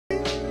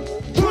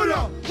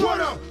What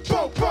up?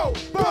 Bo, bo,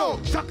 bo.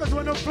 Suckers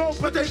wanna flow,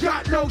 but they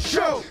got no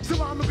show.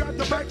 So I'ma grab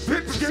the mic,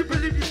 flip, skip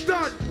it if you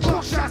stun.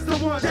 Buckshot's the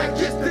one that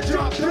gets the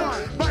job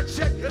done. My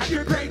check, I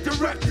get paid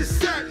direct to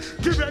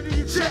set. Get ready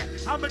to check,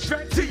 I'm a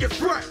threat to your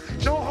front.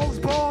 No hoes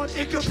barred,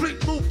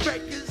 incomplete move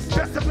fakers.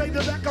 Best to play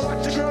the back, I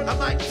watch your girl, I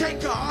might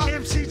take her.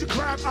 If she's a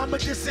crab, I'm a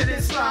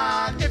dissident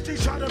slide. If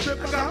she try to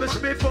rip, I got my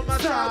Smith on my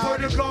side.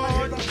 Word of God,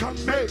 here I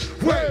come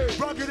make way.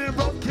 Rugged and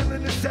rough,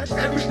 killing the set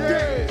every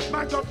day.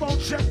 Microphone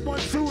check, 1,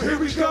 2, here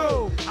we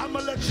go. I'ma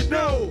let you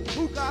know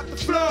who got the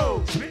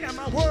flow. Spitting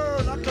my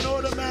word like an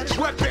automatic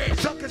weapon.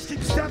 Suckers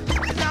keep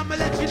stepping, and I'ma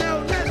let you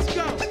know. Let's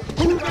go.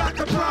 Who got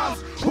the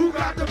props? Who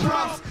got the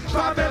props?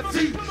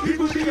 5FT,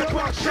 Evil D and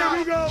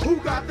Buckshot. Who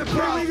got the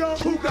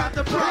props? Who got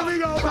the props?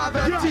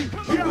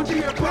 5FT, Evil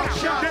D and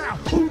Buckshot.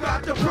 Who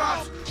got the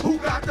props? Who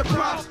got the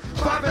props?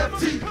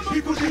 5FT,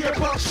 Evil D and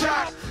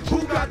Buckshot.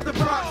 Who got the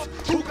props?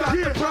 Who got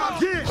the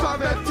props?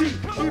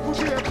 5FT, Evil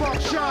D and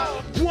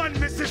Buckshot. 1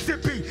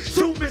 Mississippi,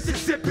 2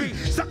 Mississippi.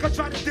 Sucker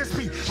try to diss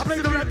me. I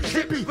play the rap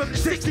hippie from the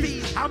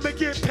 60s. I'ma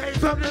get paid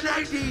from the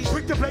 90s.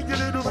 Quick to play your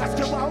little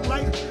rascal out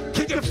like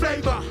kicking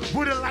flavor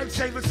with a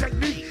lifesaver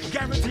technique.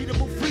 Guaranteed to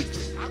move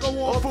freaks. I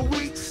go on for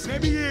weeks,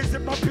 maybe years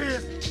in my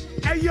peers.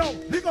 Hey yo,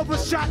 nigga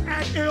was shot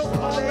at ill,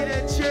 play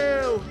and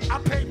chill. I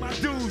paid my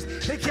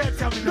dues, they can't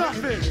tell me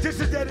nothing. This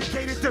is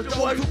dedicated to the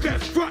ones who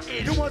kept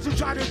frontin'. The ones who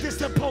try to diss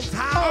and post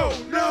high. Oh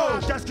no,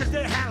 just cause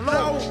they had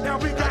low. Now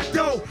we got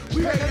dough,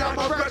 we paid out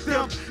my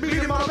rectum,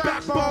 meaning my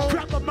backbone.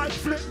 Grab a mic,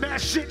 flip mad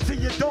shit to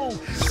your dome.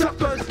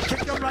 Suckers,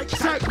 kick them like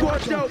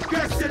taekwondo.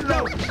 Guessing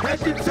low, head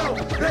to toe,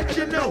 let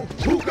you know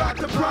who got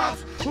the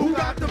props, who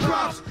got the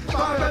props.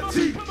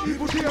 5FT,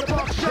 Evil D and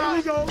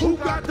Buckshot. Who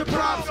got the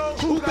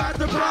props, who got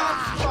the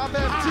props.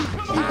 5FT,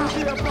 Evil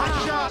D and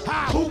Buckshot.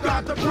 Who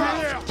got the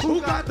props?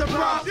 Who got the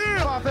props?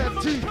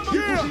 5FT,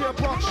 Evil D and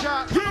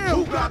Buckshot.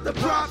 Who got the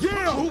props?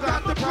 Who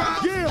got the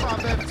props?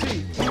 5FT,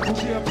 Evil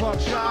D and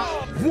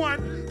Buckshot.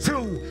 1,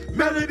 2,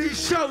 Melody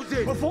shows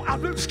it. Before I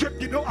flip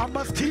script, you know I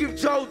must keep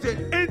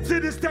chosen. Into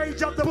the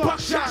stage of the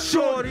Buckshot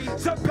shorty.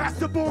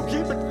 Sebastopol,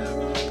 keep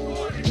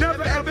it.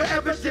 Never ever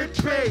ever get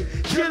paid.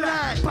 Kill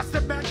that. Bust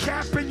a man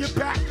cap in your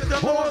back. The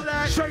whole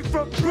that. Straight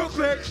from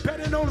Brooklyn.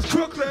 Better known as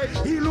Crooklyn.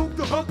 He looped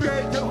the hook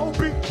in. The whole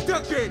beat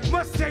stuck it.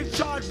 Must say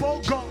Charge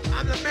Bogart.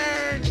 I'm the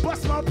man.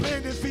 Bust my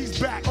plane if he's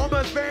back. On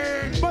my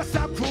van. Must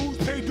I cruise,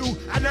 pay due.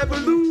 I never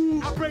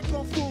lose. I break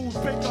on fools.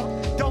 Pick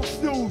up, don't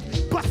snooze.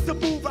 Bust a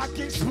move, I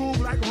get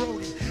smooth like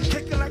Roddy.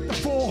 Kicking like the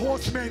 4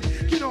 horsemen.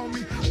 Get on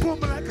me.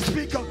 Booming like a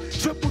speaker.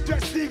 Triple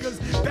dress sneakers.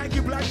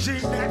 Baggy black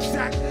jean,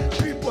 knapsack.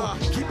 People.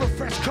 Keep a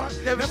fresh cut.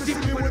 Never see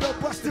me with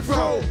a busted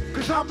roll.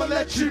 Cause I'ma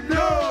let you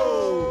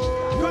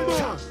know. One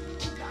time.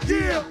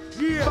 Yeah,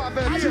 yeah.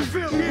 How you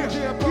feel?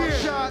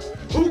 Yeah.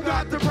 Who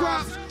got the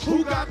props?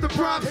 Who got the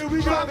props? Here we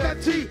go.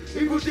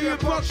 5FT, Evil D and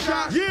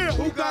Buckshot. Yeah.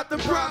 Who got the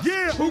props?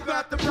 Yeah. Who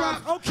got the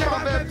props? Okay.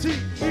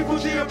 5FT, Evil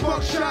D and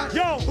Buckshot.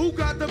 Yo. Who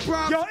got the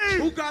props? Yo, E.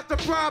 Who got the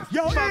props?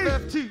 Yo,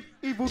 5FT,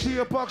 Evil D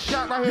and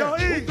Buckshot right here. Yo,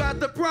 E. Who got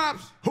the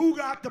props? Who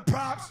got the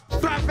props?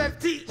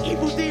 5FT,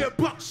 Evil D and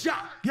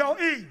Buckshot. Yo,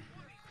 E.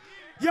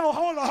 Yo,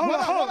 hold on.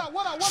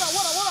 What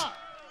up?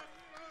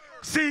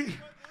 See,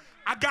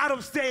 I got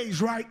on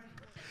stage, right?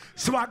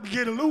 So I can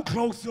get a little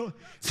closer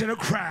to the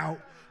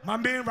crowd. My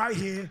man right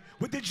here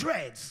with the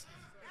dreads.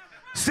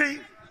 See,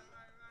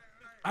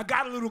 I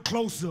got a little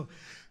closer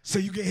so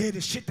you can hear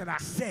the shit that I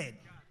said.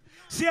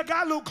 See, I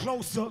got a little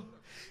closer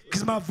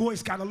because my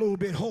voice got a little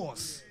bit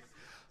hoarse.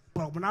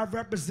 But when I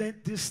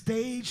represent this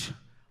stage,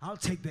 I'll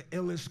take the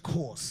illest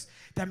course.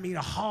 That means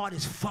the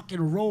hardest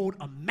fucking road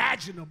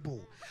imaginable.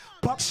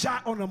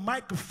 Buckshot on the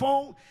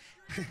microphone,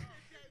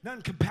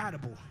 nothing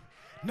compatible.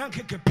 None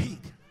can compete.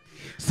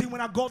 See,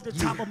 when I go off the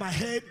top of my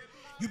head,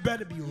 you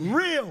better be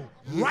real,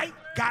 right?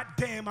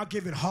 Goddamn, I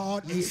give it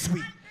hard and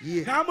sweet.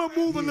 Now I'm gonna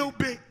move a little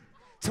bit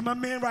to my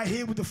man right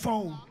here with the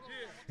phone.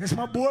 That's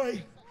my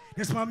boy.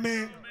 That's my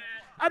man.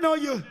 I know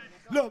you.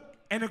 Look,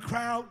 in the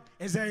crowd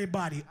is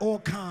everybody, all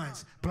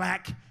kinds,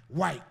 black,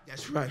 white.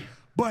 That's right.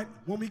 But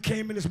when we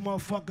came in this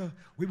motherfucker,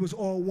 we was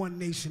all one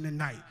nation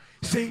tonight.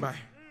 See? Right.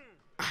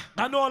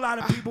 I know a lot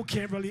of people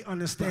can't really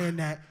understand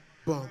that.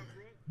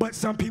 But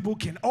some people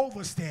can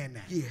overstand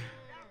that. Yeah.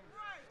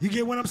 You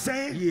get what I'm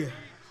saying? Yeah.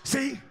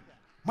 See,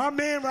 my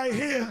man right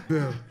here,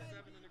 Bill.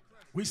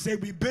 We say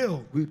we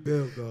build. We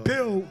build, God.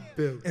 Build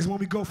is when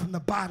we go from the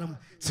bottom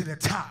to the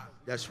top.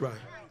 That's right.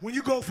 When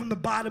you go from the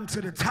bottom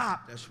to the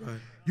top, that's right.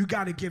 You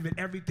got to give it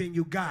everything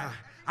you got.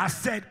 I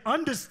said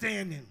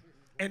understanding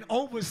and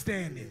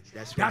overstanding.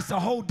 That's right. That's a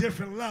whole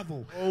different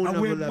level of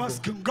where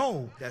Musk can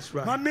go. That's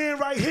right. My man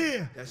right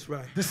here. That's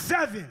right. The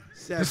seven.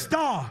 The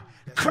star,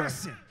 the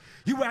crescent. Right.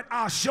 You at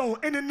our show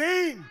in the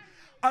name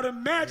of the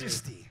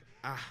majesty,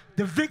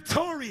 the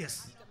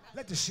victorious.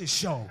 Let the shit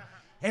show.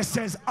 It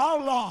says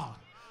Allah,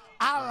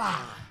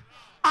 Allah,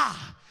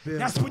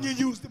 That's when you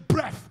use the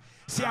breath.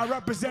 See, I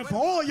represent for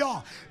all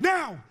y'all.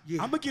 Now, I'm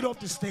going to get off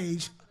the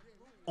stage,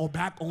 or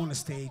back on the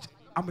stage.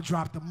 I'm going to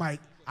drop the mic.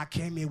 I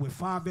came here with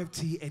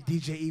 5FT and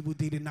DJ Evil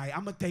D tonight.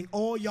 I'm going to thank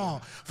all y'all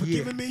for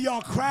giving me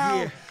y'all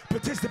crowd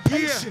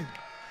participation.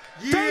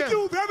 Yeah. Thank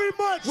you very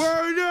much.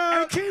 Word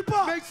up. And keep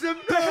up. Make some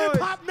The noise.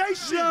 Hip Hop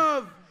Nation.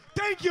 Love.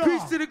 Thank y'all.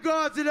 Peace to the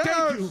gods of the Thank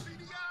earth. you.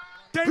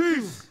 Thank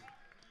Peace.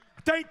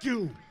 you. Thank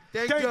you.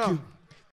 Thank Thank y'all. you.